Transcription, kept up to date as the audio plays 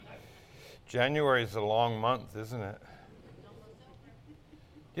January is a long month, isn't it?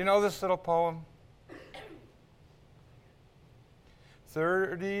 Do you know this little poem?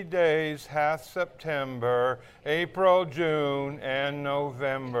 30 days hath September, April, June, and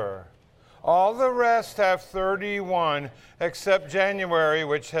November. All the rest have 31, except January,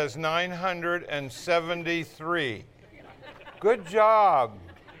 which has 973. Good job.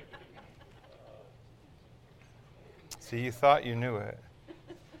 See, you thought you knew it.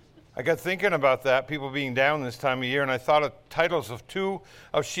 I got thinking about that, people being down this time of year, and I thought of titles of two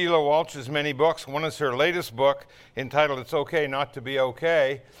of Sheila Walsh's many books. One is her latest book entitled It's Okay Not to Be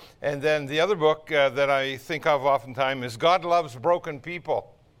Okay. And then the other book that I think of oftentimes is God Loves Broken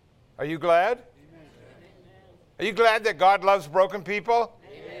People. Are you glad? Amen. Are you glad that God loves broken people?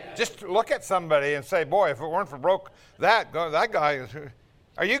 Amen. Just look at somebody and say, boy, if it weren't for that guy is...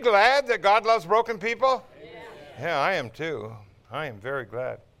 Are you glad that God loves broken people? Amen. Yeah, I am too. I am very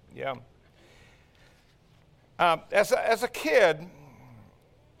glad. Yeah. As a kid,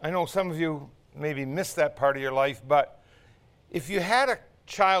 I know some of you maybe missed that part of your life, but if you had a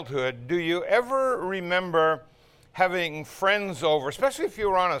childhood, do you ever remember having friends over, especially if you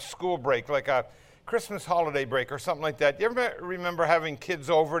were on a school break, like a Christmas holiday break or something like that? Do you ever remember having kids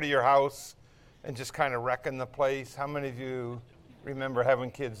over to your house and just kind of wrecking the place? How many of you remember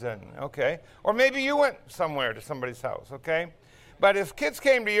having kids in? Okay. Or maybe you went somewhere to somebody's house, okay? But if kids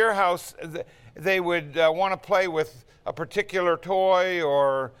came to your house, they would want to play with a particular toy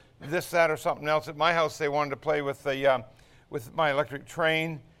or this, that, or something else. At my house, they wanted to play with my electric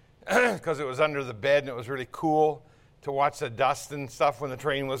train because it was under the bed and it was really cool to watch the dust and stuff when the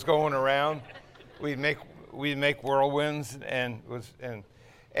train was going around. We'd make whirlwinds and when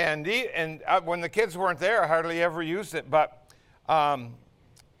the kids weren't there, I hardly ever used it. But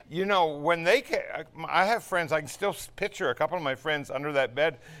you know, when they came, I have friends, I can still picture a couple of my friends under that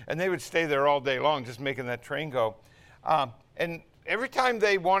bed, and they would stay there all day long just making that train go. And every time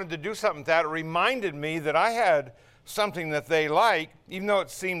they wanted to do something like that, it reminded me that I had something that they liked. Even though it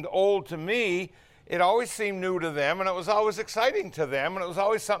seemed old to me, it always seemed new to them, and it was always exciting to them, and it was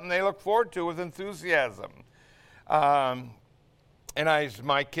always something they looked forward to with enthusiasm. And as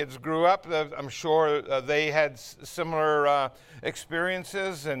my kids grew up, I'm sure they had similar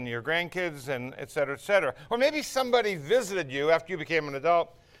experiences, and your grandkids, and et cetera, et cetera. Or maybe somebody visited you after you became an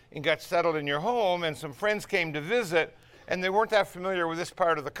adult and got settled in your home, and some friends came to visit, and they weren't that familiar with this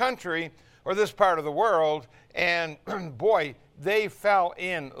part of the country or this part of the world, and boy, they fell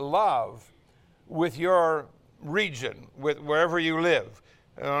in love with your region, with wherever you live,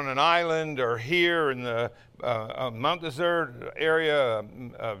 on an island or here in the Mount Desert area,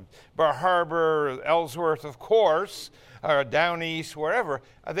 Bar Harbor, Ellsworth, of course, or down east, wherever.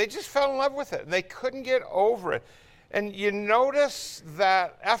 They just fell in love with it. They couldn't get over it. And you notice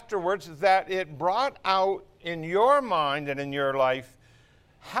that afterwards that it brought out in your mind and in your life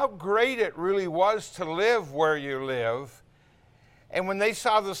how great it really was to live where you live. And when they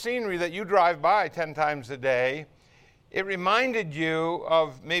saw the scenery that you drive by 10 times a day, it reminded you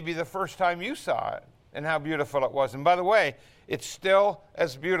of maybe the first time you saw it and how beautiful it was. And by the way, it's still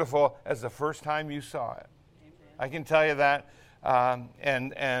as beautiful as the first time you saw it. Amen. I can tell you that.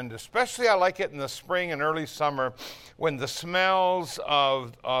 And especially I like it in the spring and early summer when the smells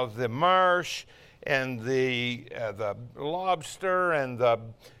of the marsh and the lobster and the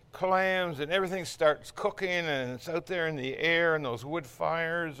clams and everything starts cooking and it's out there in the air and those wood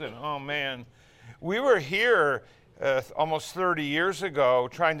fires and oh man. We were here almost 30 years ago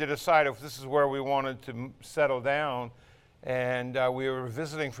trying to decide if this is where we wanted to settle down. And we were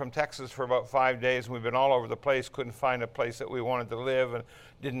visiting from Texas for about 5 days, and we've been all over the place, couldn't find a place that we wanted to live, and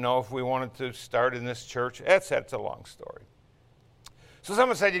didn't know if we wanted to start in this church. It's a long story. So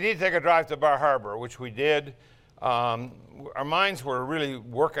someone said, you need to take a drive to Bar Harbor, which we did. Our minds were really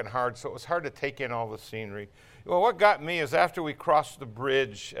working hard, so it was hard to take in all the scenery. Well, what got me is after we crossed the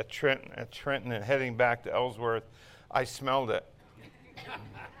bridge at Trenton and heading back to Ellsworth, I smelled it.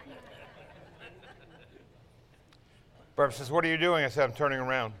 Barbara says, what are you doing? I said, I'm turning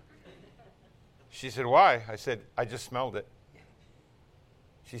around. She said, why? I said, I just smelled it.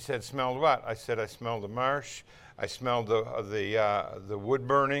 She said, smelled what? I said, I smelled the marsh. I smelled the wood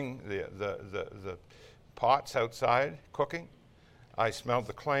burning, the pots outside cooking. I smelled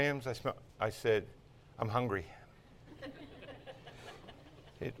the clams. I said, I'm hungry.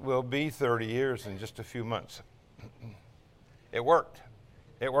 It will be 30 years in just a few months. It worked.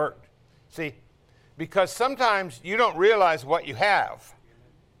 It worked. See, because sometimes you don't realize what you have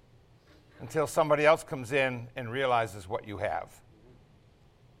until somebody else comes in and realizes what you have.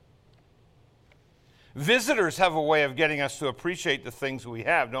 Visitors have a way of getting us to appreciate the things we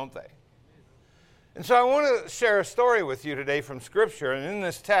have, don't they? And so I want to share a story with you today from Scripture. And in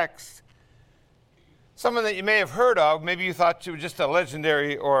this text, someone that you may have heard of, maybe you thought she was just a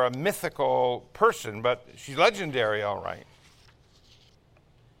legendary or a mythical person, but she's legendary, all right.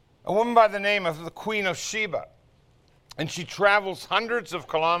 A woman by the name of the Queen of Sheba. And she travels hundreds of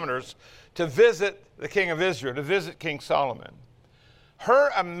kilometers to visit the king of Israel, to visit King Solomon. Her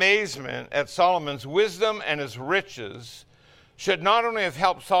amazement at Solomon's wisdom and his riches should not only have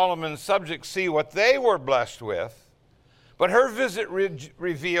helped Solomon's subjects see what they were blessed with, but her visit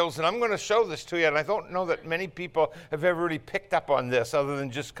reveals, and I'm going to show this to you, and I don't know that many people have ever really picked up on this other than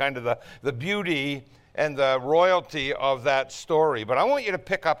just kind of the beauty and the royalty of that story. But I want you to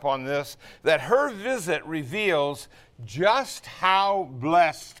pick up on this, that her visit reveals just how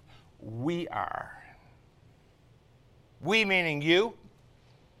blessed we are. We meaning you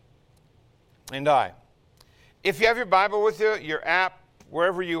and I. If you have your Bible with you, your app,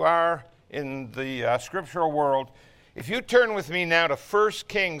 wherever you are in the scriptural world, if you turn with me now to 1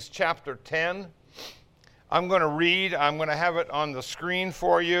 Kings chapter 10, I'm going to read. I'm going to have it on the screen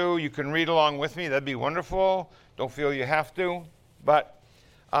for you. You can read along with me. That'd be wonderful. Don't feel you have to.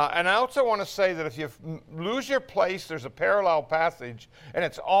 And I also want to say that if you lose your place, there's a parallel passage, and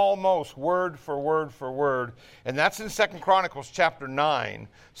it's almost word for word for word. And that's in 2 Chronicles chapter 9.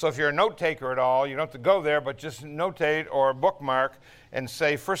 So if you're a note taker at all, you don't have to go there, but just notate or bookmark and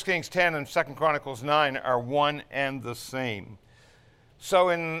say 1 Kings 10 and 2 Chronicles 9 are one and the same. So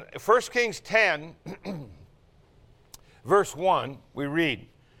in 1 Kings 10, verse 1, we read,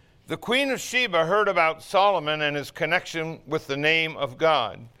 "The Queen of Sheba heard about Solomon and his connection with the name of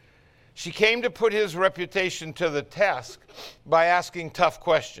God. She came to put his reputation to the test by asking tough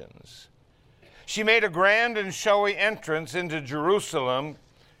questions. She made a grand and showy entrance into Jerusalem,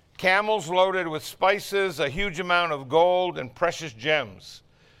 camels loaded with spices, a huge amount of gold and precious gems.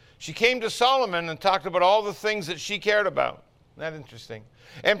 She came to Solomon and talked about all the things that she cared about." Isn't that interesting?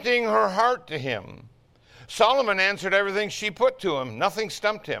 "Emptying her heart to him. Solomon answered everything she put to him. Nothing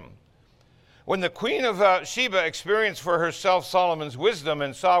stumped him. When the queen of Sheba experienced for herself Solomon's wisdom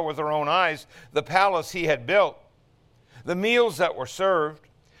and saw with her own eyes the palace he had built, the meals that were served,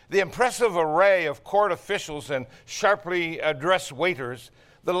 the impressive array of court officials and sharply dressed waiters,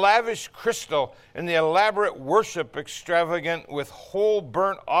 the lavish crystal and the elaborate worship extravagant with whole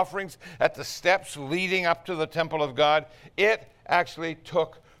burnt offerings at the steps leading up to the temple of God, it actually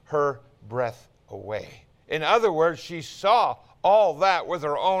took her breath away." In other words, she saw all that with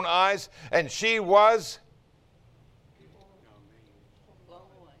her own eyes, and she was blown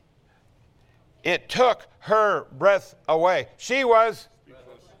away. It took her breath away. She was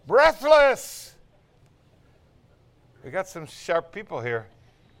breathless. We got some sharp people here.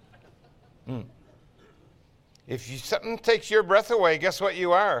 If something takes your breath away, guess what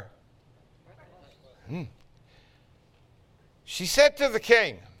you are? She said to the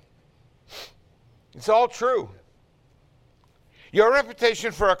king, "It's all true. Your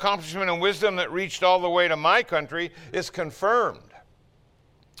reputation for accomplishment and wisdom that reached all the way to my country is confirmed.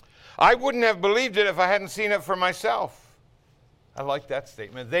 I wouldn't have believed it if I hadn't seen it for myself." I like that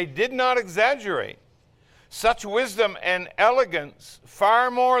statement. They did not exaggerate. Such wisdom and elegance, far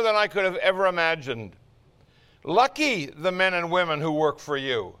more than I could have ever imagined. Lucky the men and women who work for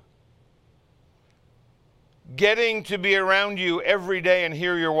you, getting to be around you every day and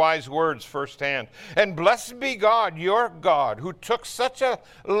hear your wise words firsthand. And blessed be God, your God, who took such a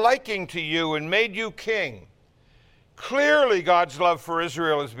liking to you and made you king. Clearly God's love for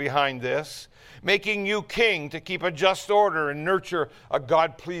Israel is behind this, making you king to keep a just order and nurture a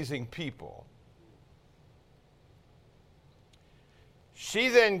God-pleasing people. She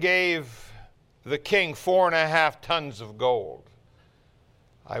then gave the king 4.5 tons of gold.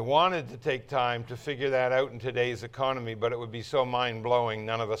 I wanted to take time to figure that out in today's economy, but it would be so mind-blowing,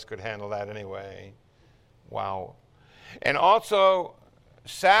 none of us could handle that anyway. Wow. And also,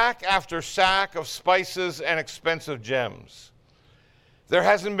 sack after sack of spices and expensive gems. There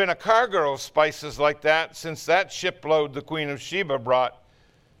hasn't been a cargo of spices like that since that shipload the Queen of Sheba brought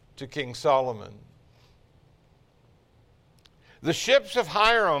to King Solomon. The ships of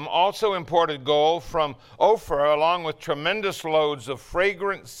Hiram also imported gold from Ophir, along with tremendous loads of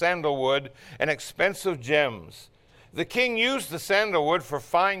fragrant sandalwood and expensive gems. The king used the sandalwood for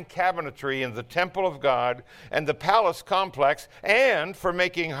fine cabinetry in the temple of God and the palace complex, and for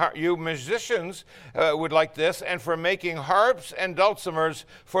making, you musicians would like this, and for making harps and dulcimers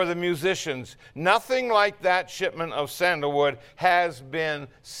for the musicians. Nothing like that shipment of sandalwood has been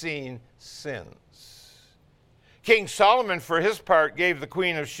seen since. King Solomon, for his part, gave the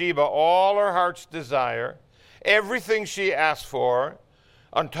Queen of Sheba all her heart's desire, everything she asked for,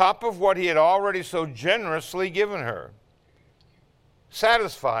 on top of what he had already so generously given her.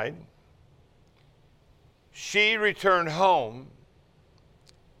 Satisfied, she returned home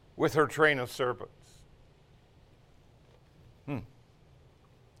with her train of servants.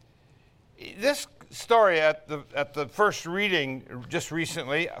 This story at the first reading just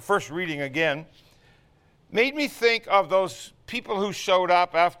recently, first reading again, made me think of those people who showed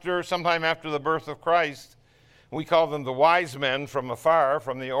up sometime after the birth of Christ. We call them the wise men from afar,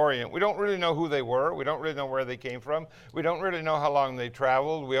 from the Orient. We don't really know who they were. We don't really know where they came from. We don't really know how long they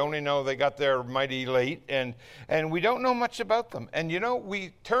traveled. We only know they got there mighty late, and we don't know much about them. And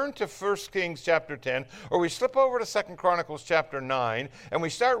we turn to 1 Kings chapter 10, or we slip over to 2 Chronicles chapter 9, and we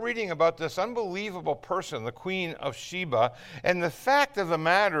start reading about this unbelievable person, the Queen of Sheba. And the fact of the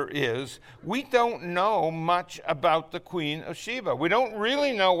matter is, we don't know much about the Queen of Sheba. We don't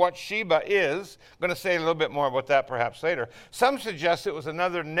really know what Sheba is. I'm going to say a little bit more about that perhaps later. Some suggest it was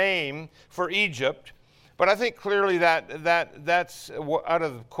another name for Egypt, but I think clearly that's out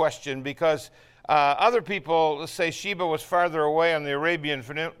of the question, because other people say Sheba was farther away on the Arabian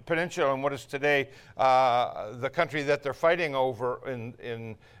Peninsula in what is today the country that they're fighting over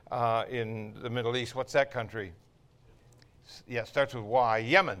in the Middle East. What's that country? Yeah, it starts with Y,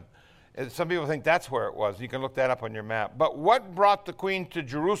 Yemen. Some people think that's where it was. You can look that up on your map. But what brought the queen to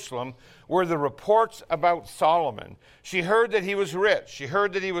Jerusalem were the reports about Solomon. She heard that he was rich. She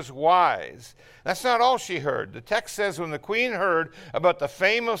heard that he was wise. That's not all she heard. The text says when the queen heard about the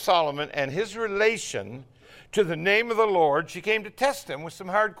fame of Solomon and his relation to the name of the Lord, she came to test him with some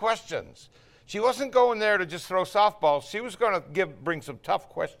hard questions. She wasn't going there to just throw softballs. She was going to bring some tough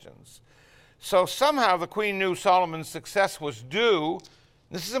questions. So somehow the queen knew Solomon's success was due.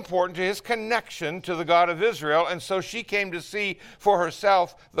 This is important to his connection to the God of Israel, and so she came to see for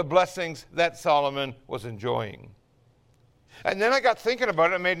herself the blessings that Solomon was enjoying. And then I got thinking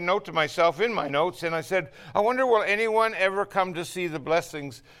about it. I made a note to myself in my notes, and I said, I wonder, will anyone ever come to see the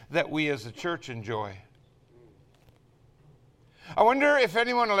blessings that we as a church enjoy? I wonder if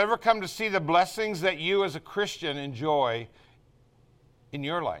anyone will ever come to see the blessings that you as a Christian enjoy in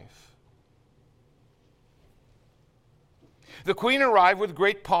your life. The queen arrived with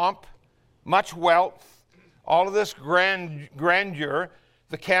great pomp, much wealth, all of this grandeur.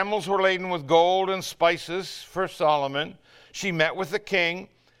 The camels were laden with gold and spices for Solomon. She met with the king.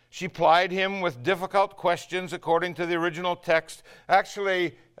 She plied him with difficult questions according to the original text.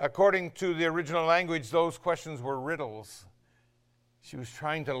 Actually, according to the original language, those questions were riddles. She was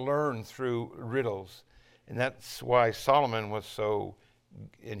trying to learn through riddles. And that's why Solomon was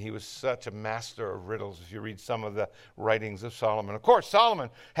he was such a master of riddles, if you read some of the writings of Solomon. Of course, Solomon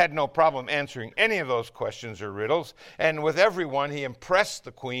had no problem answering any of those questions or riddles, and with everyone, he impressed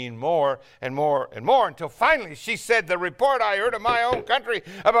the queen more and more and more, until finally she said, the report I heard of my own country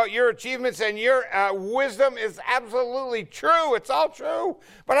about your achievements and your wisdom is absolutely true. It's all true.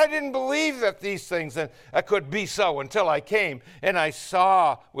 But I didn't believe that these things could be so until I came and I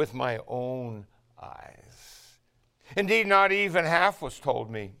saw with my own eyes. Indeed, not even half was told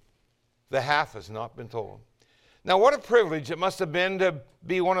me. The half has not been told. Now, what a privilege it must have been to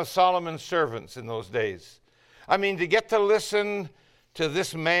be one of Solomon's servants in those days. I mean, to get to listen to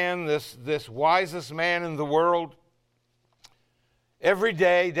this man, this wisest man in the world, every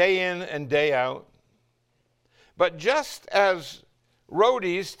day, day in and day out. But just as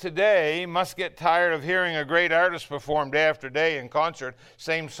roadies today must get tired of hearing a great artist perform day after day in concert,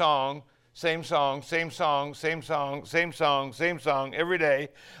 same song, same song, same song, same song, same song, same song every day,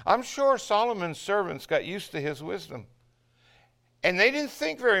 I'm sure Solomon's servants got used to his wisdom. And they didn't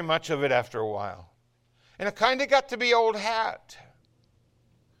think very much of it after a while. And it kind of got to be old hat.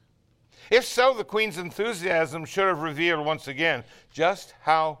 If so, the queen's enthusiasm should have revealed once again just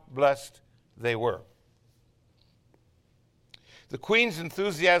how blessed they were. The queen's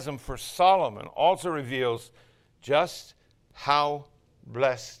enthusiasm for Solomon also reveals just how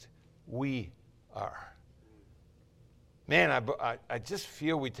blessed we are. Man, I just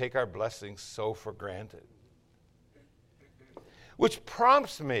feel we take our blessings so for granted. Which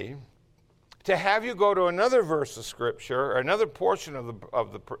prompts me to have you go to another verse of Scripture, or another portion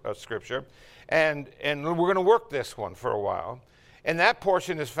of the Scripture, and we're going to work this one for a while. And that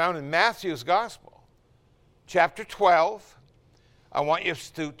portion is found in Matthew's Gospel, chapter 12. I want you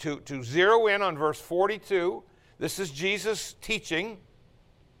to zero in on verse 42. This is Jesus teaching.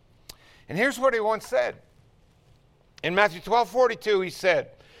 And here's what he once said. In Matthew 12:42, he said,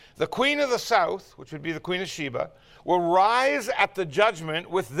 the queen of the south, which would be the queen of Sheba, will rise at the judgment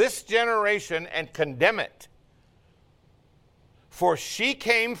with this generation and condemn it. For she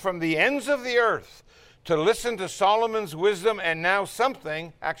came from the ends of the earth to listen to Solomon's wisdom, and now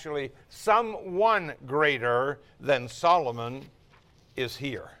someone greater than Solomon is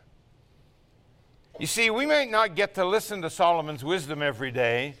here. You see, we might not get to listen to Solomon's wisdom every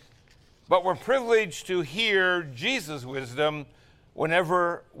day, but we're privileged to hear Jesus' wisdom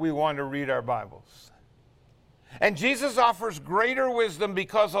whenever we want to read our Bibles. And Jesus offers greater wisdom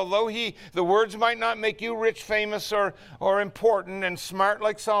because although the words might not make you rich, famous, or important and smart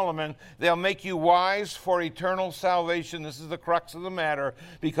like Solomon, they'll make you wise for eternal salvation. This is the crux of the matter,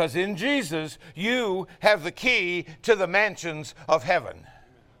 because in Jesus, you have the key to the mansions of heaven.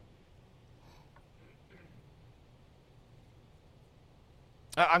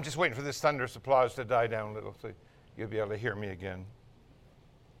 I'm just waiting for this thunderous applause to die down a little so you'll be able to hear me again.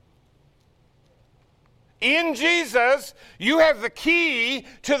 In Jesus, you have the key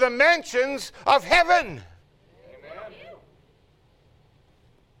to the mansions of heaven. Amen.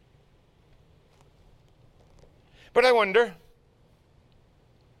 But I wonder,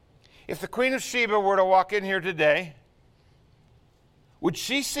 if the Queen of Sheba were to walk in here today, would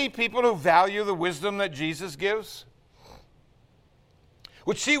she see people who value the wisdom that Jesus gives?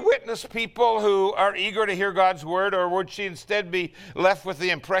 Would she witness people who are eager to hear God's word, or would she instead be left with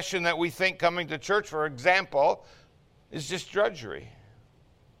the impression that we think coming to church, for example, is just drudgery?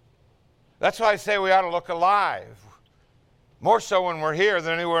 That's why I say we ought to look alive, more so when we're here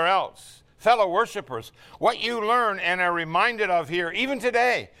than anywhere else. Fellow worshipers, what you learn and are reminded of here, even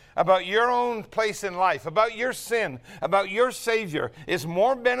today, about your own place in life, about your sin, about your Savior, is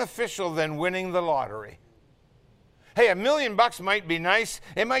more beneficial than winning the lottery. Hey, $1 million might be nice.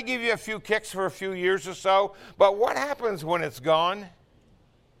 It might give you a few kicks for a few years or so. But what happens when it's gone?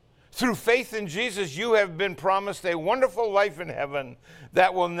 Through faith in Jesus, you have been promised a wonderful life in heaven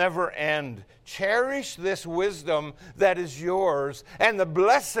that will never end. Cherish this wisdom that is yours and the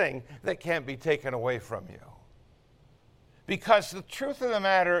blessing that can't be taken away from you. Because the truth of the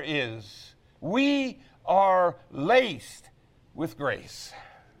matter is, we are laced with grace.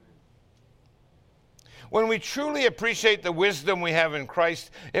 When we truly appreciate the wisdom we have in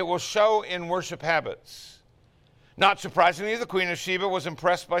Christ, it will show in worship habits. Not surprisingly, the Queen of Sheba was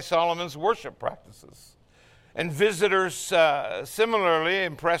impressed by Solomon's worship practices. And visitors similarly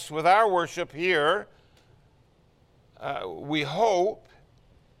impressed with our worship here, we hope,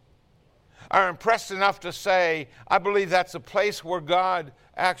 are impressed enough to say, I believe that's a place where God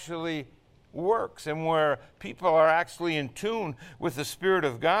actually works and where people are actually in tune with the Spirit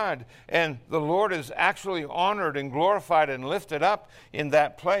of God, and the Lord is actually honored and glorified and lifted up in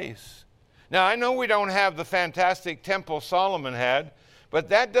that place. Now, I know we don't have the fantastic temple Solomon had, but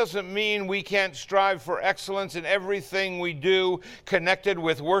that doesn't mean we can't strive for excellence in everything we do connected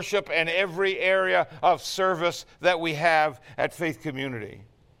with worship and every area of service that we have at Faith Community.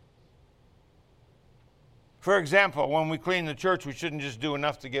 For example, when we clean the church, we shouldn't just do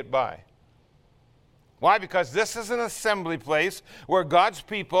enough to get by. Why? Because this is an assembly place where God's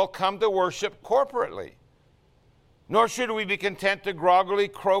people come to worship corporately. Nor should we be content to groggily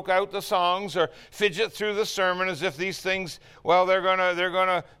croak out the songs or fidget through the sermon as if these things, well,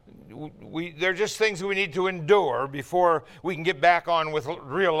 they're just things we need to endure before we can get back on with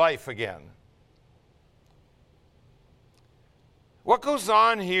real life again. What goes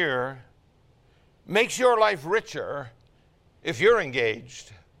on here makes your life richer if you're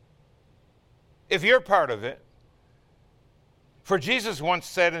engaged. If you're part of it. For Jesus once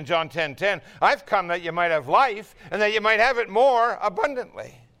said in John 10:10, I've come that you might have life and that you might have it more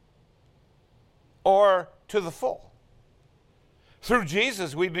abundantly, or to the full. Through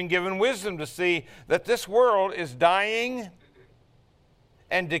Jesus, we've been given wisdom to see that this world is dying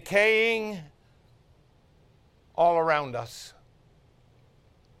and decaying all around us.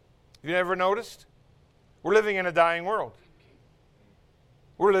 Have you ever noticed? We're living in a dying world.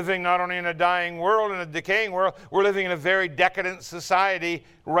 We're living not only in a dying world and a decaying world, we're living in a very decadent society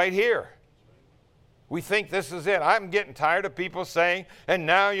right here. We think this is it. I'm getting tired of people saying, and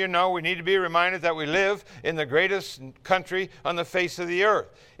now you know we need to be reminded that we live in the greatest country on the face of the earth.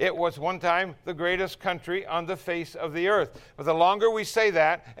 It was one time the greatest country on the face of the earth. But the longer we say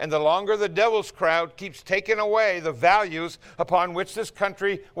that, and the longer the devil's crowd keeps taking away the values upon which this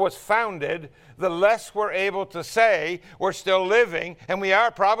country was founded, the less we're able to say we're still living, and we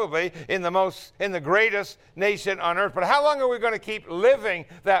are probably in the greatest nation on earth. But how long are we going to keep living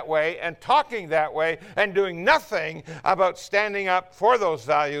that way and talking that way and doing nothing about standing up for those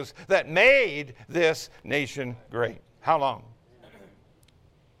values that made this nation great? How long?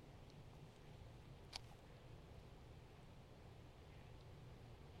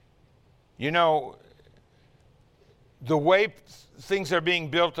 You know, the way things are being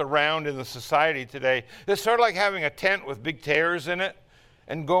built around in the society today, it's sort of like having a tent with big tears in it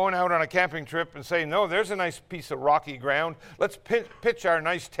and going out on a camping trip and saying, no, there's a nice piece of rocky ground. Let's pitch our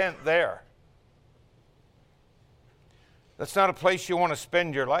nice tent there. That's not a place you want to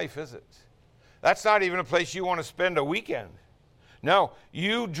spend your life, is it? That's not even a place you want to spend a weekend. No,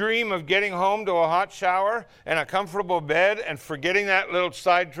 you dream of getting home to a hot shower and a comfortable bed and forgetting that little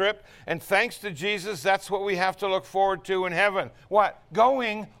side trip. And thanks to Jesus, that's what we have to look forward to in heaven. What?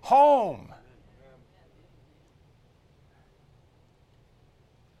 Going home.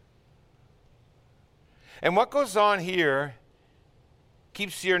 And what goes on here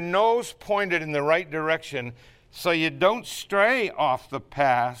keeps your nose pointed in the right direction so you don't stray off the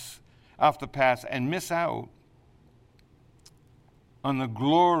path and miss out on the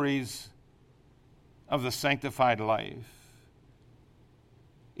glories of the sanctified life.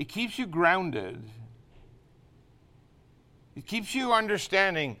 It keeps you grounded. It keeps you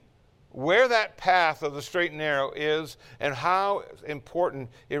understanding where that path of the straight and narrow is and how important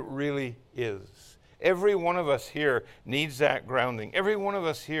it really is. Every one of us here needs that grounding. Every one of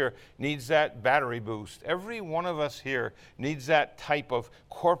us here needs that battery boost. Every one of us here needs that type of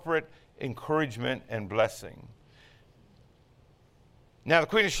corporate encouragement and blessing. Now, the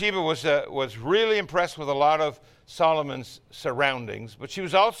Queen of Sheba was really impressed with a lot of Solomon's surroundings, but she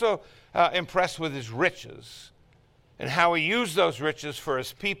was also impressed with his riches and how he used those riches for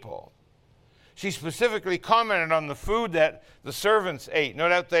his people. She specifically commented on the food that the servants ate. No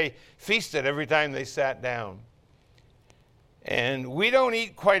doubt they feasted every time they sat down. And we don't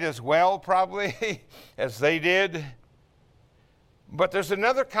eat quite as well, probably, as they did. But there's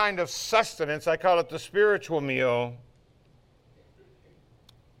another kind of sustenance, I call it the spiritual meal,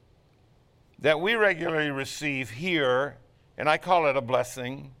 that we regularly receive here, and I call it a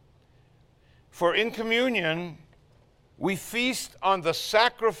blessing. For in communion, we feast on the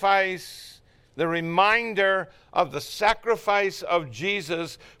sacrifice, the reminder of the sacrifice of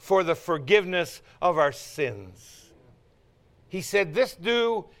Jesus for the forgiveness of our sins. He said, this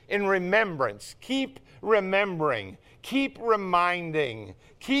do in remembrance. Keep remembering. Keep reminding.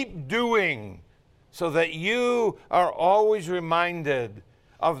 Keep doing, so that you are always reminded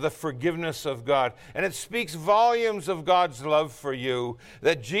of the forgiveness of God. And it speaks volumes of God's love for you,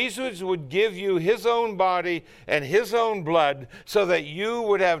 that Jesus would give you his own body and his own blood so that you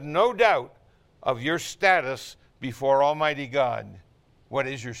would have no doubt of your status before Almighty God. What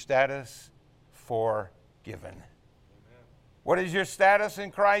is your status? Forgiven. Amen. What is your status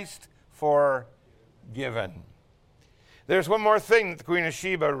in Christ? Forgiven. There's one more thing that the Queen of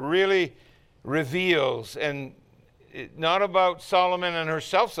Sheba really reveals, and not about Solomon and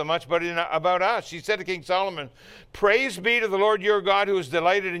herself so much, but about us. She said to King Solomon, praise be to the Lord your God, who has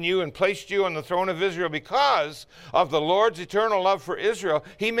delighted in you and placed you on the throne of Israel. Because of the Lord's eternal love for Israel,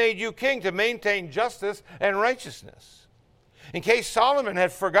 he made you king to maintain justice and righteousness. In case Solomon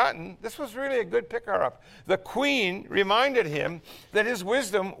had forgotten, this was really a good pick-her-up. The queen reminded him that his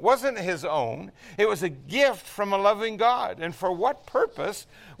wisdom wasn't his own. It was a gift from a loving God. And for what purpose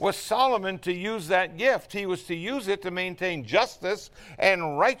was Solomon to use that gift? He was to use it to maintain justice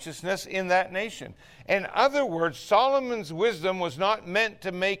and righteousness in that nation. In other words, Solomon's wisdom was not meant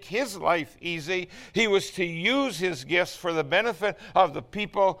to make his life easy. He was to use his gifts for the benefit of the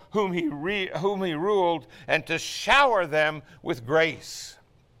people whom he ruled, and to shower them with grace.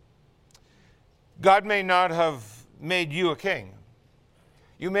 God may not have made you a king.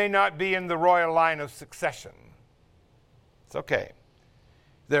 You may not be in the royal line of succession. It's okay.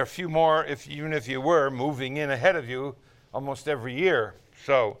 There are a few more, even if you were, moving in ahead of you almost every year.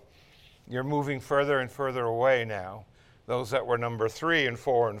 So you're moving further and further away now. Those that were number 3 and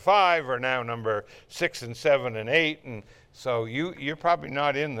 4 and 5 are now number 6 and 7 and 8. And so you're probably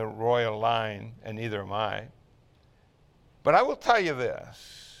not in the royal line, and neither am I. But I will tell you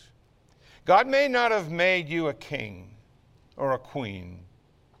this. God may not have made you a king or a queen,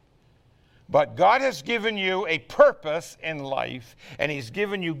 but God has given you a purpose in life, and he's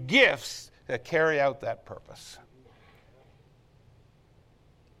given you gifts that carry out that purpose.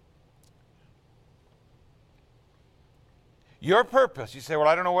 Your purpose, you say, well,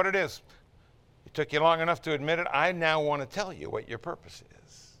 I don't know what it is. It took you long enough to admit it. I now want to tell you what your purpose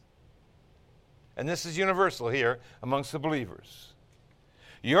is. And this is universal here amongst the believers.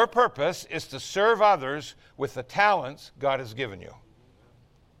 Your purpose is to serve others with the talents God has given you.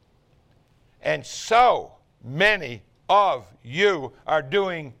 And so many of you are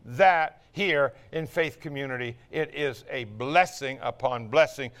doing that here in Faith Community. It is a blessing upon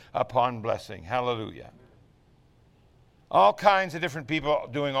blessing upon blessing. Hallelujah. All kinds of different people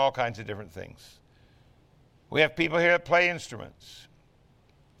doing all kinds of different things. We have people here that play instruments.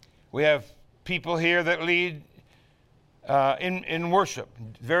 We have people here that lead in worship,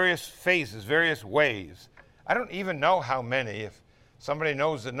 various phases, various ways. I don't even know how many. If somebody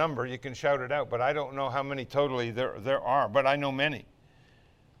knows the number, you can shout it out, but I don't know how many totally there are, but I know many.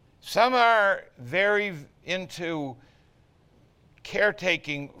 Some are very into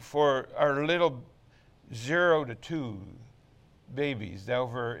caretaking for our little 0 to 2 babies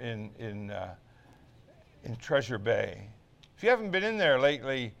over in Treasure Bay. If you haven't been in there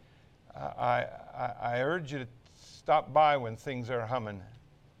lately, I urge you to stop by when things are humming.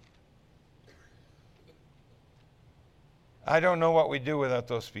 I don't know what we do without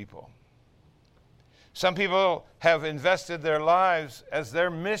those people. Some people have invested their lives as their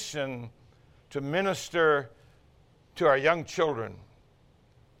mission to minister to our young children.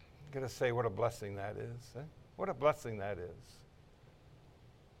 I'm going to say what a blessing that is. What a blessing that is.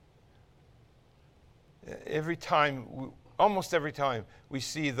 Almost every time we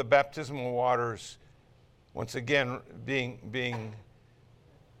see the baptismal waters once again being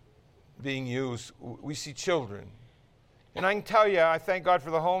used, we see children. And I can tell you, I thank God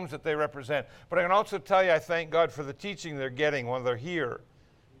for the homes that they represent. But I can also tell you, I thank God for the teaching they're getting while they're here,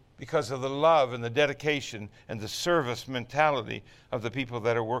 because of the love and the dedication and the service mentality of the people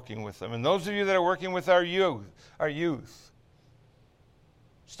that are working with them. And those of you that are working with our youth,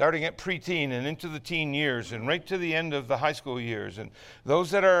 starting at preteen and into the teen years and right to the end of the high school years, and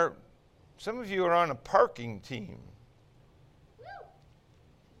those that are, some of you are on a parking team.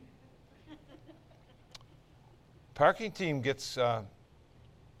 Parking team gets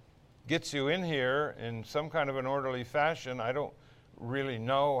you in here in some kind of an orderly fashion. I don't really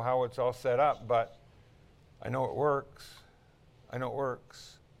know how it's all set up, but I know it works. And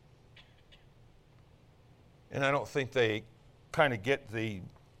I don't think they kind of get the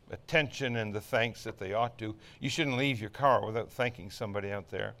attention and the thanks that they ought to. You shouldn't leave your car without thanking somebody out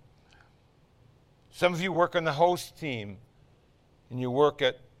there. Some of you work on the host team, and you work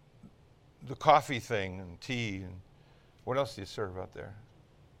at the coffee thing and tea. And what else do you serve out there?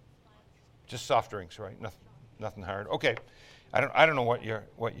 Just soft drinks, right? Nothing hard. Okay. I don't know what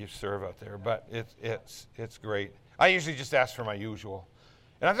you serve out there, but it's great. I usually just ask for my usual.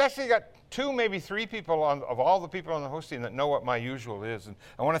 And I've actually got 2, maybe 3 people of all the people on the host team that know what my usual is. And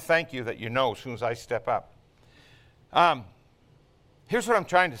I want to thank you that you know as soon as I step up. Here's what I'm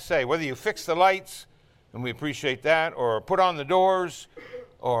trying to say. Whether you fix the lights, and we appreciate that, or put on the doors,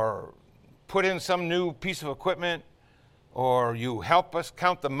 or put in some new piece of equipment, or you help us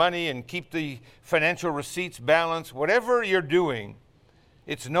count the money and keep the financial receipts balanced, whatever you're doing,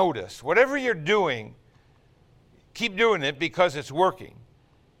 it's noticed. Whatever you're doing, keep doing it because it's working.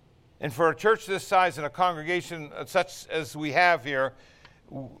 And for a church this size and a congregation such as we have here,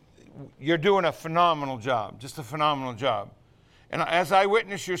 you're doing a phenomenal job, just a phenomenal job. And as I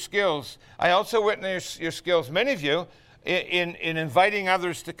witness your skills, I also witness your skills, many of you, in inviting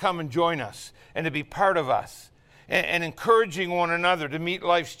others to come and join us and to be part of us. And encouraging one another to meet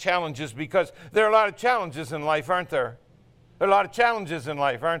life's challenges, because there are a lot of challenges in life, aren't there? There are a lot of challenges in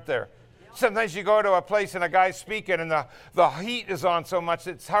life, aren't there? Sometimes you go to a place and a guy's speaking and the heat is on so much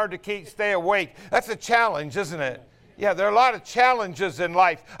it's hard to stay awake. That's a challenge, isn't it? Yeah, there are a lot of challenges in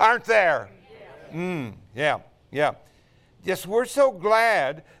life, aren't there? Yeah. Yes, we're so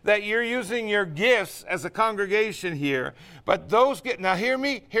glad that you're using your gifts as a congregation here. But those now hear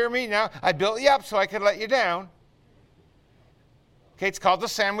me now. I built you up so I could let you down. Okay, it's called the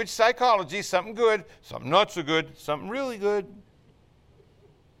sandwich psychology. Something good, something not so good, something really good.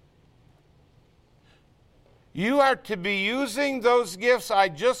 You are to be using those gifts I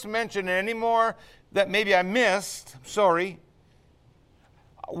just mentioned, and any more that maybe I missed. Sorry.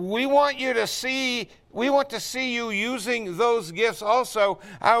 We want to see you using those gifts also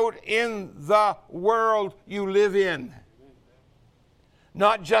out in the world you live in.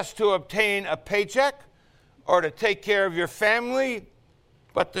 Not just to obtain a paycheck or to take care of your family,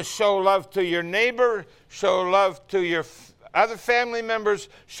 but to show love to your neighbor, show love to your other family members,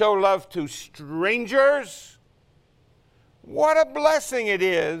 show love to strangers. What a blessing it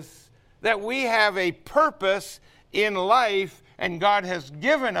is that we have a purpose in life, and God has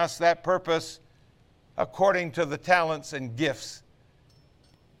given us that purpose according to the talents and gifts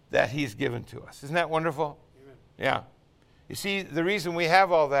that He's given to us. Isn't that wonderful? Amen. Yeah. You see, the reason we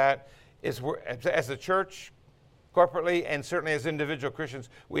have all that is we're, as a church, corporately, and certainly as individual Christians,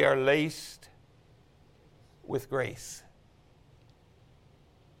 we are laced with grace.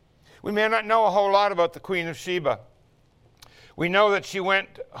 We may not know a whole lot about the Queen of Sheba. We know that she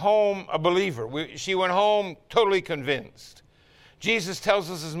went home a believer. She went home totally convinced. Jesus tells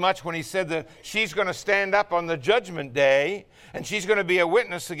us as much when he said that she's going to stand up on the judgment day and she's going to be a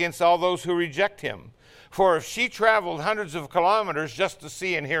witness against all those who reject him. For if she traveled hundreds of kilometers just to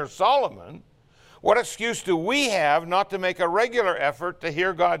see and hear Solomon, what excuse do we have not to make a regular effort to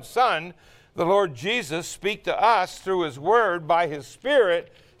hear God's Son, the Lord Jesus, speak to us through his word by his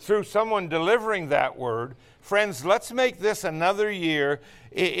Spirit, through someone delivering that word? Friends, let's make this another year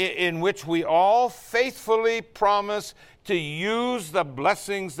in which we all faithfully promise to use the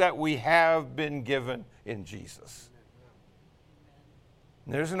blessings that we have been given in Jesus.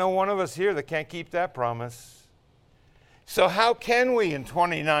 There's no one of us here that can't keep that promise. So how can we in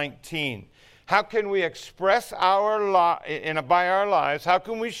 2019, how can we express by our lives, how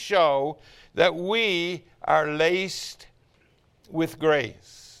can we show that we are laced with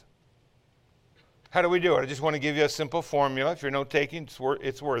grace? How do we do it? I just want to give you a simple formula. If you're note-taking,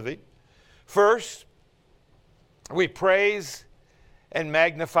 it's worthy. First, we praise and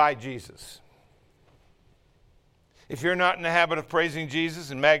magnify Jesus. If you're not in the habit of praising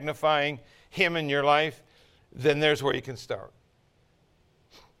Jesus and magnifying him in your life, then there's where you can start.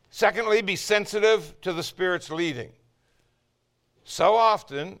 Secondly, be sensitive to the Spirit's leading. So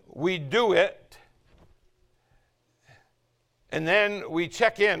often we do it and then we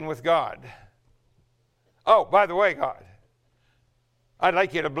check in with God. Oh, by the way, God, I'd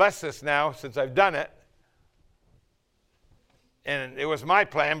like you to bless this now since I've done it. And it was my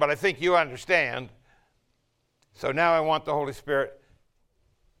plan, but I think you understand. So now I want the Holy Spirit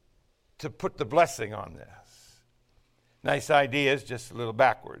to put the blessing on this. Nice ideas, just a little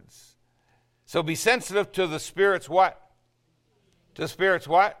backwards. So be sensitive to the Spirit's what? To the Spirit's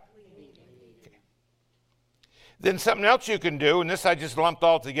what? Okay. Then something else you can do, and this I just lumped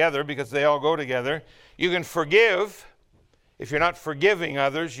all together because they all go together. You can forgive. If you're not forgiving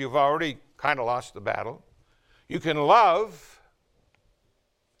others, you've already kind of lost the battle. You can love.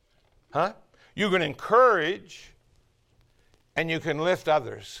 You can encourage, and you can lift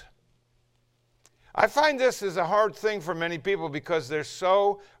others. I find this is a hard thing for many people because they're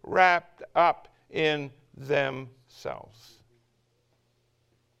so wrapped up in themselves.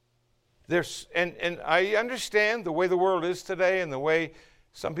 And I understand the way the world is today and the way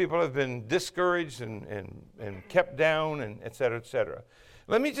some people have been discouraged and kept down, and et cetera, et cetera.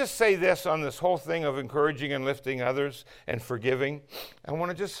 Let me just say this on this whole thing of encouraging and lifting others and forgiving. I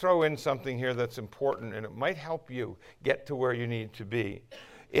want to just throw in something here that's important, and it might help you get to where you need to be.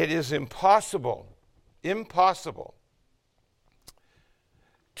 It is impossible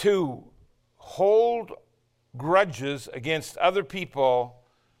to hold grudges against other people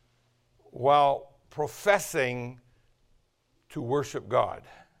while professing to worship God.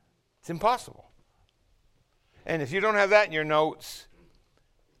 It's impossible. And if you don't have that in your notes,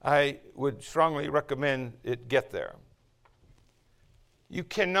 I would strongly recommend it get there. You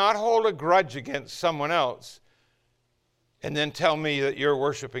cannot hold a grudge against someone else and then tell me that you're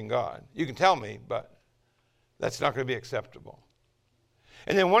worshiping God. You can tell me, but that's not going to be acceptable.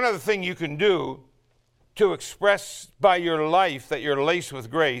 And then one other thing you can do to express by your life that you're laced with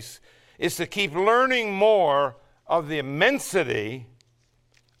grace is to keep learning more of the immensity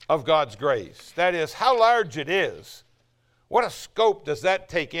of God's grace. That is, how large it is. What a scope does that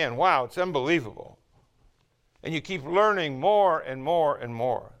take in? Wow, it's unbelievable. And you keep learning more and more and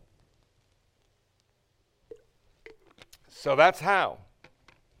more. So that's how,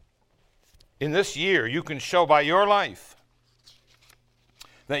 in this year, you can show by your life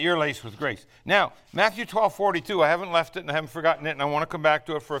that you're laced with grace. Now, Matthew 12:42, I haven't left it and I haven't forgotten it, and I want to come back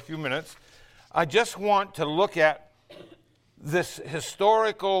to it for a few minutes. I just want to look at this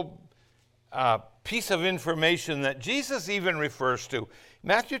historical piece of information that Jesus even refers to.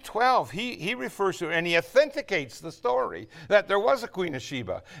 Matthew 12, he refers to, and he authenticates the story that there was a Queen of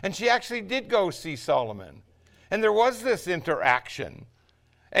Sheba, and she actually did go see Solomon. And there was this interaction.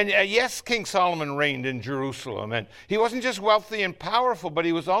 And yes, King Solomon reigned in Jerusalem, and he wasn't just wealthy and powerful, but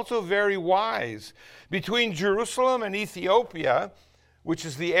he was also very wise. Between Jerusalem and Ethiopia, which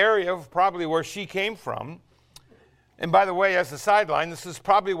is the area of probably where she came from, and by the way, as a sideline, this is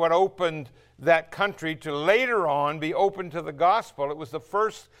probably what opened that country to later on be open to the gospel. It was the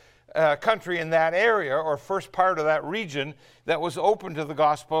first country in that area, or first part of that region, that was open to the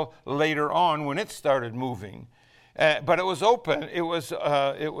gospel later on when it started moving. But it was open. There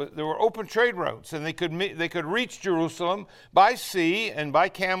were open trade routes, and they could reach Jerusalem by sea and by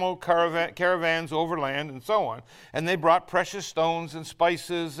camel caravans overland and so on. And they brought precious stones and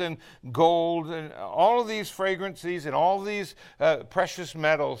spices and gold and all of these fragrances and all these precious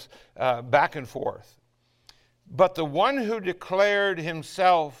metals back and forth. But the one who declared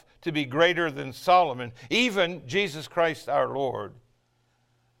himself to be greater than Solomon, even Jesus Christ our Lord,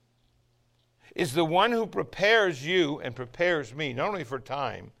 is the one who prepares you and prepares me, not only for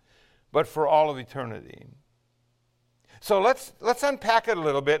time, but for all of eternity. So let's unpack it a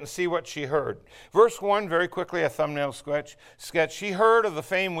little bit and see what she heard. Verse 1, very quickly, a thumbnail sketch. She heard of the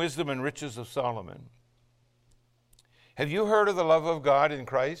fame, wisdom, and riches of Solomon. Have you heard of the love of God in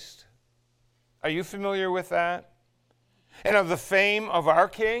Christ? Are you familiar with that? And of the fame of our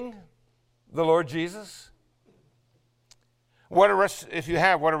King, the Lord Jesus? What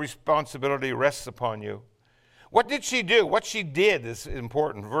a responsibility rests upon you. What did she do? What she did is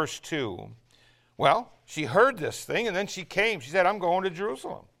important. Verse 2. Well, she heard this thing, and then she came. She said, I'm going to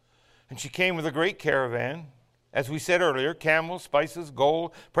Jerusalem. And she came with a great caravan, as we said earlier, camels, spices,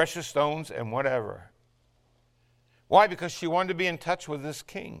 gold, precious stones, and whatever. Why? Because she wanted to be in touch with this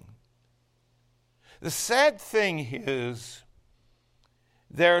king. The sad thing is,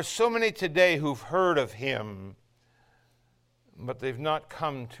 there are so many today who've heard of him, but they've not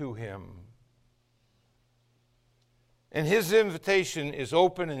come to him. And his invitation is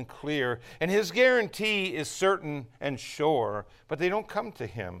open and clear, and his guarantee is certain and sure, but they don't come to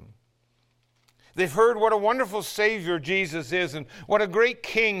him. They've heard what a wonderful Savior Jesus is and what a great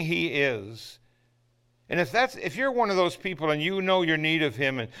King he is. And if you're one of those people and you know your need of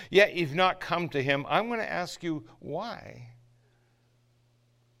him and yet you've not come to him, I'm going to ask you why.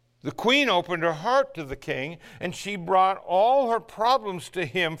 The queen opened her heart to the king, and she brought all her problems to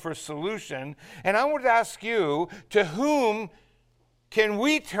him for solution. And I would ask you, to whom can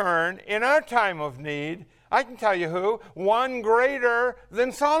we turn in our time of need? I can tell you who. One greater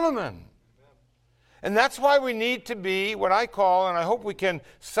than Solomon. And that's why we need to be what I call, and I hope we can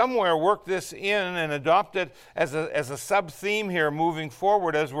somewhere work this in and adopt it as a sub-theme here moving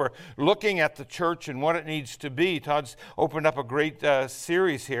forward as we're looking at the church and what it needs to be. Todd's opened up a great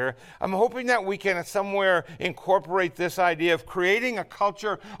series here. I'm hoping that we can somewhere incorporate this idea of creating a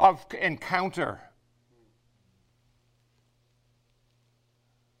culture of encounter.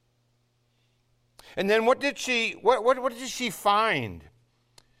 And then what did she find?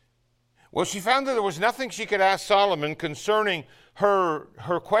 Well, she found that there was nothing she could ask Solomon concerning her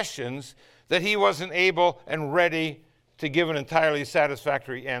questions that he wasn't able and ready to give an entirely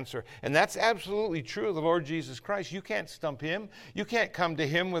satisfactory answer. And that's absolutely true of the Lord Jesus Christ. You can't stump him. You can't come to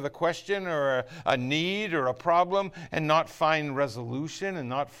him with a question or a need or a problem and not find resolution and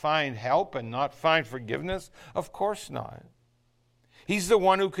not find help and not find forgiveness. Of course not. He's the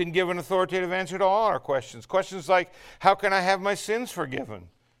one who can give an authoritative answer to all our questions. Questions like, how can I have my sins forgiven?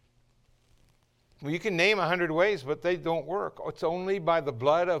 Well, you can name 100 ways, but they don't work. It's only by the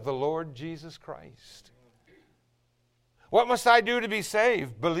blood of the Lord Jesus Christ. What must I do to be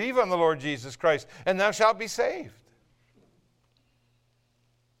saved? Believe on the Lord Jesus Christ, and thou shalt be saved.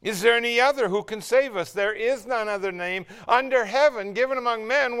 Is there any other who can save us? There is none other name under heaven given among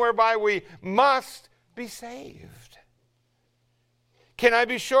men whereby we must be saved. Can I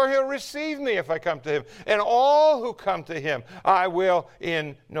be sure he'll receive me if I come to him? And all who come to him, I will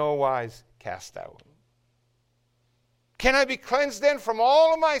in no wise cast out. Can I be cleansed then from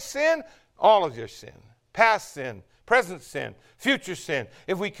all of my sin? All of your sin. Past sin, present sin, future sin.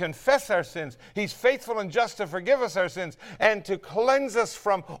 If we confess our sins, he's faithful and just to forgive us our sins and to cleanse us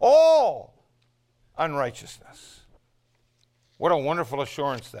from all unrighteousness. What a wonderful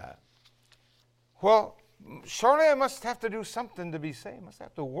assurance that. Well, surely I must have to do something to be saved. I must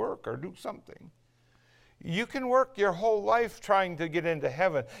have to work or do something. You can work your whole life trying to get into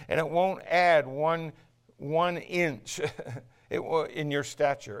heaven, and it won't add one inch in your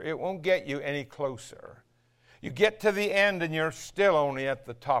stature. It won't get you any closer. You get to the end, and you're still only at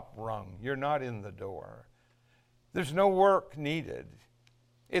the top rung. You're not in the door. There's no work needed.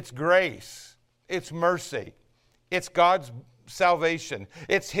 It's grace. It's mercy. It's God's salvation.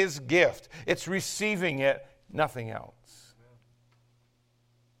 It's his gift. It's receiving it, nothing else.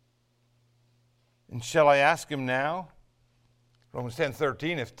 And shall I ask him now? Romans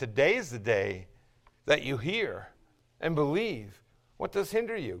 10:13, if today is the day that you hear and believe, what does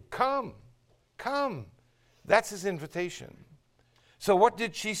hinder you? Come. That's his invitation. So what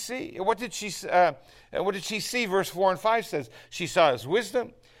did she see? What did she see? Verse 4 and 5 says, she saw his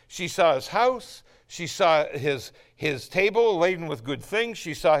wisdom, she saw his house, she saw his table laden with good things,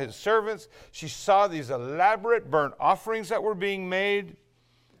 she saw his servants, she saw these elaborate burnt offerings that were being made.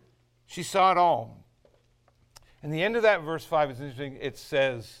 She saw it all. And the end of that verse 5 is interesting. It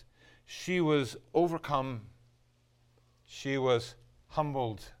says, she was overcome. She was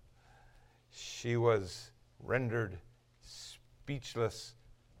humbled. She was rendered speechless,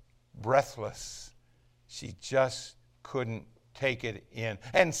 breathless. She just couldn't take it in,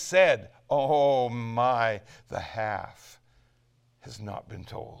 and said, oh my, the half has not been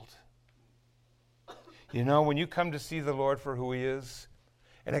told. You know, when you come to see the Lord for who he is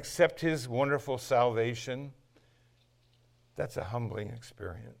and accept his wonderful salvation, that's a humbling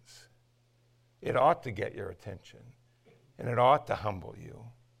experience. It ought to get your attention, and it ought to humble you.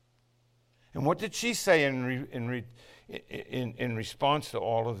 And what did she say in response to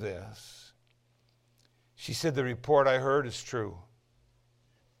all of this? She said, the report I heard is true.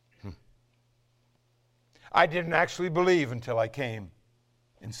 I didn't actually believe until I came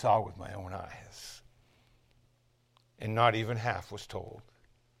and saw with my own eyes. And not even half was told.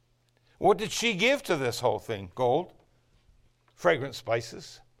 What did she give to this whole thing? Gold, fragrant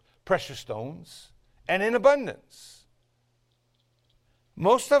spices, precious stones, and in abundance.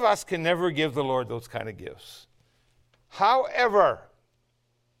 Most of us can never give the Lord those kind of gifts. However,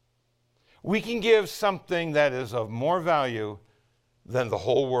 we can give something that is of more value than the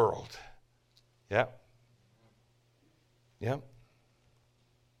whole world. Yep. Yep.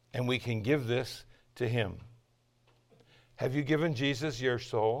 And we can give this to him. Have you given Jesus your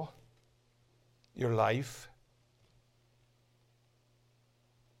soul, your life?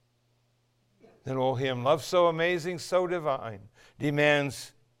 Then, oh, him, love so amazing, so divine,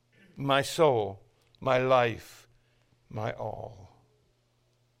 demands my soul, my life, my all.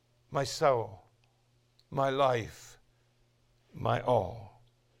 My soul, my life, my all.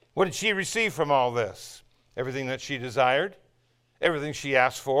 What did she receive from all this? Everything that she desired, everything she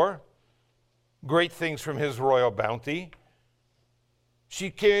asked for, great things from his royal bounty. She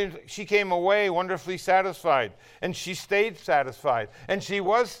came away wonderfully satisfied, and she stayed satisfied, and she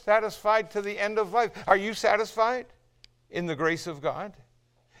was satisfied to the end of life. Are you satisfied in the grace of God?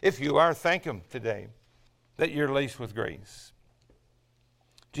 If you are, thank him today that you're laced with grace.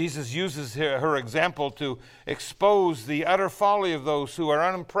 Jesus uses her example to expose the utter folly of those who are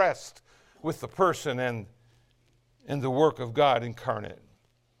unimpressed with the person and the work of God incarnate.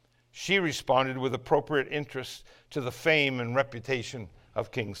 She responded with appropriate interest to the fame and reputation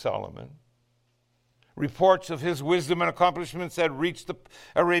of King Solomon. Reports of his wisdom and accomplishments had reached the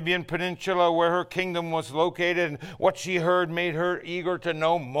Arabian Peninsula where her kingdom was located, and what she heard made her eager to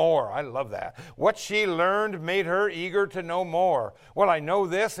know more. I love that. What she learned made her eager to know more. Well, I know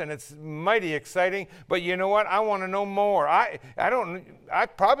this, and it's mighty exciting, but you know what? I want to know more.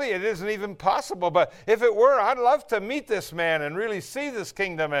 Probably it isn't even possible, but if it were, I'd love to meet this man and really see this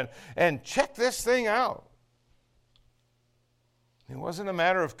kingdom and check this thing out. It wasn't a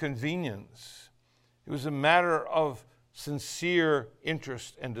matter of convenience. It was a matter of sincere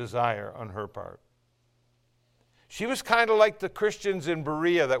interest and desire on her part. She was kind of like the Christians in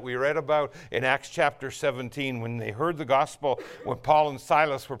Berea that we read about in Acts chapter 17 when they heard the gospel, when Paul and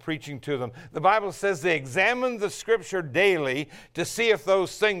Silas were preaching to them. The Bible says they examined the scripture daily to see if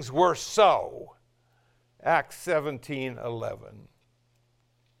those things were so. Acts 17:11.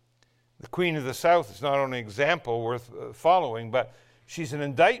 The Queen of the South is not only an example worth following, but she's an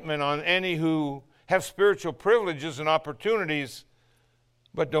indictment on any who have spiritual privileges and opportunities,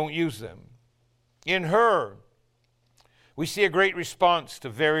 but don't use them. In her, we see a great response to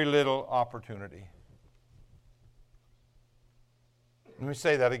very little opportunity. Let me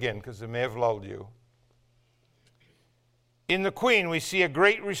say that again, because it may have lulled you. In the Queen, we see a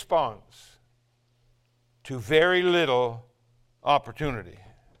great response to very little opportunity.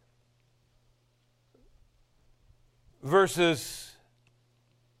 Versus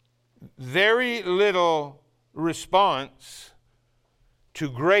very little response to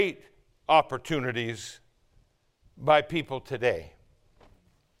great opportunities by people today.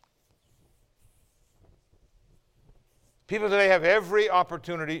 People today have every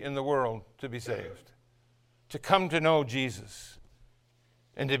opportunity in the world to be saved, to come to know Jesus,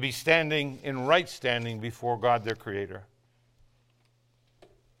 and to be standing in right standing before God their Creator.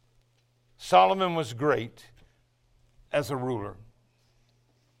 Solomon was great as a ruler.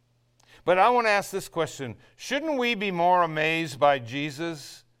 But I want to ask this question. Shouldn't we be more amazed by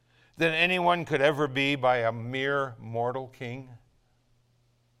Jesus than anyone could ever be by a mere mortal king?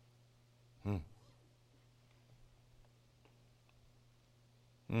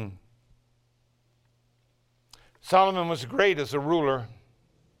 Solomon was great as a ruler.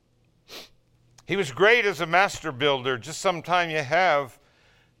 He was great as a master builder. Just sometime you have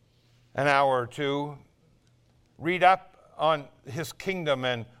an hour or two, read up on his kingdom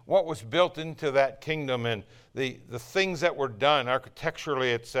and what was built into that kingdom and the things that were done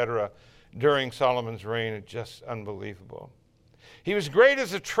architecturally, etc., during Solomon's reign are just unbelievable. He was great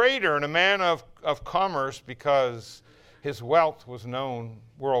as a trader and a man of commerce because his wealth was known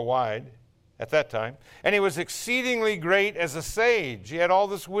worldwide at that time. And he was exceedingly great as a sage. He had all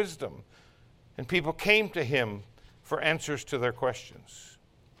this wisdom. And people came to him for answers to their questions.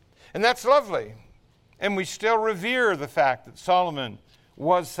 And that's lovely. And we still revere the fact that Solomon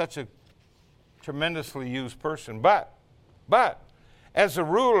was such a tremendously used person. But, as a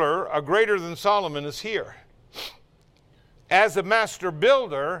ruler, a greater than Solomon is here. As a master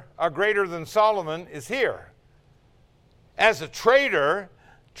builder, a greater than Solomon is here. As a trader,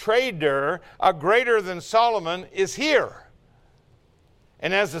 a greater than Solomon is here.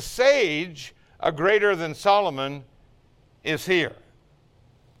 And as a sage, a greater than Solomon is here.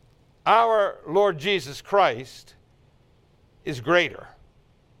 Our Lord Jesus Christ is greater.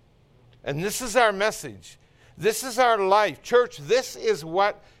 And this is our message. This is our life. Church, this is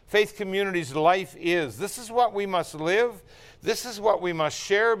what Faith Community's life is. This is what we must live. This is what we must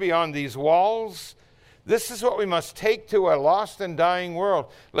share beyond these walls. This is what we must take to a lost and dying world.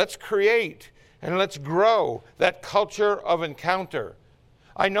 Let's create and let's grow that culture of encounter.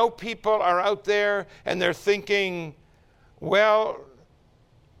 I know people are out there and they're thinking, well,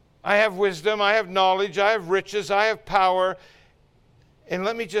 I have wisdom, I have knowledge, I have riches, I have power. And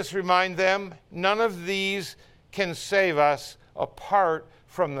let me just remind them, none of these can save us apart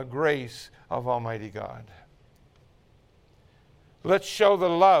from the grace of Almighty God. Let's show the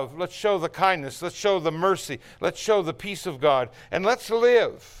love, let's show the kindness, let's show the mercy, let's show the peace of God, and let's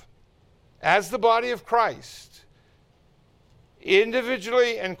live as the body of Christ,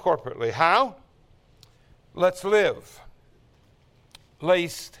 individually and corporately. How? Let's live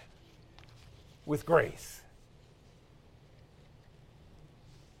laced with grace.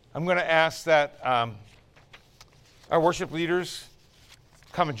 I'm going to ask that our worship leaders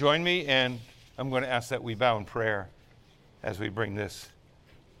come and join me, and I'm going to ask that we bow in prayer as we bring this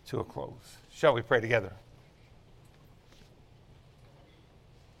to a close. Shall we pray together?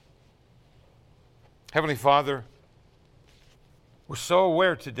 Heavenly Father, we're so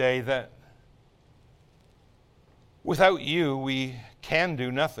aware today that without you we can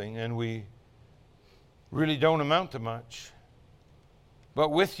do nothing, and we really don't amount to much. But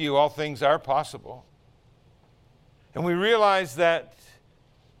with you all things are possible. And we realize that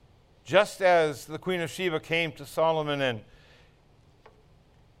just as the Queen of Sheba came to Solomon and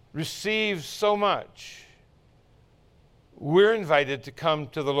received so much, we're invited to come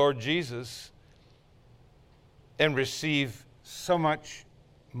to the Lord Jesus and receive so much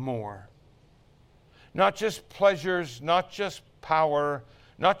more. Not just pleasures, not just power,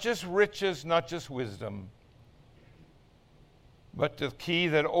 not just riches, not just wisdom, but the key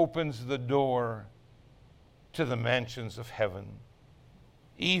that opens the door to the mansions of heaven,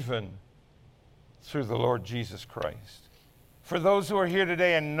 even through the Lord Jesus Christ. For those who are here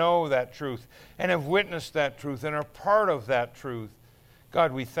today and know that truth and have witnessed that truth and are part of that truth,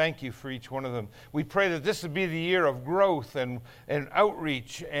 God, we thank you for each one of them. We pray that this would be the year of growth and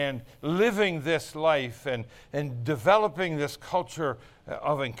outreach and living this life and developing this culture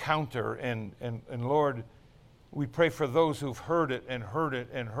of encounter. And Lord, we pray for those who've heard it and heard it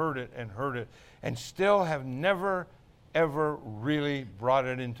and heard it and heard it and still have never, ever really brought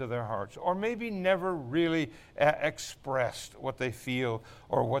it into their hearts, or maybe never really expressed what they feel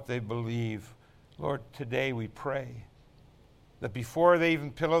or what they believe. Lord, today we pray that before they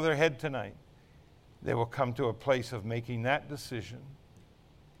even pillow their head tonight, they will come to a place of making that decision,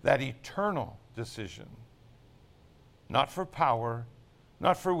 that eternal decision, not for power,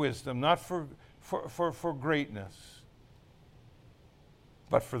 not for wisdom, not for greatness,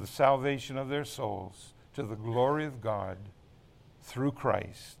 but for the salvation of their souls to the glory of God through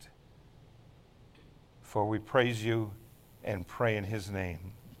Christ. For we praise you and pray in his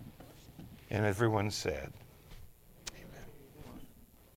name. And everyone said,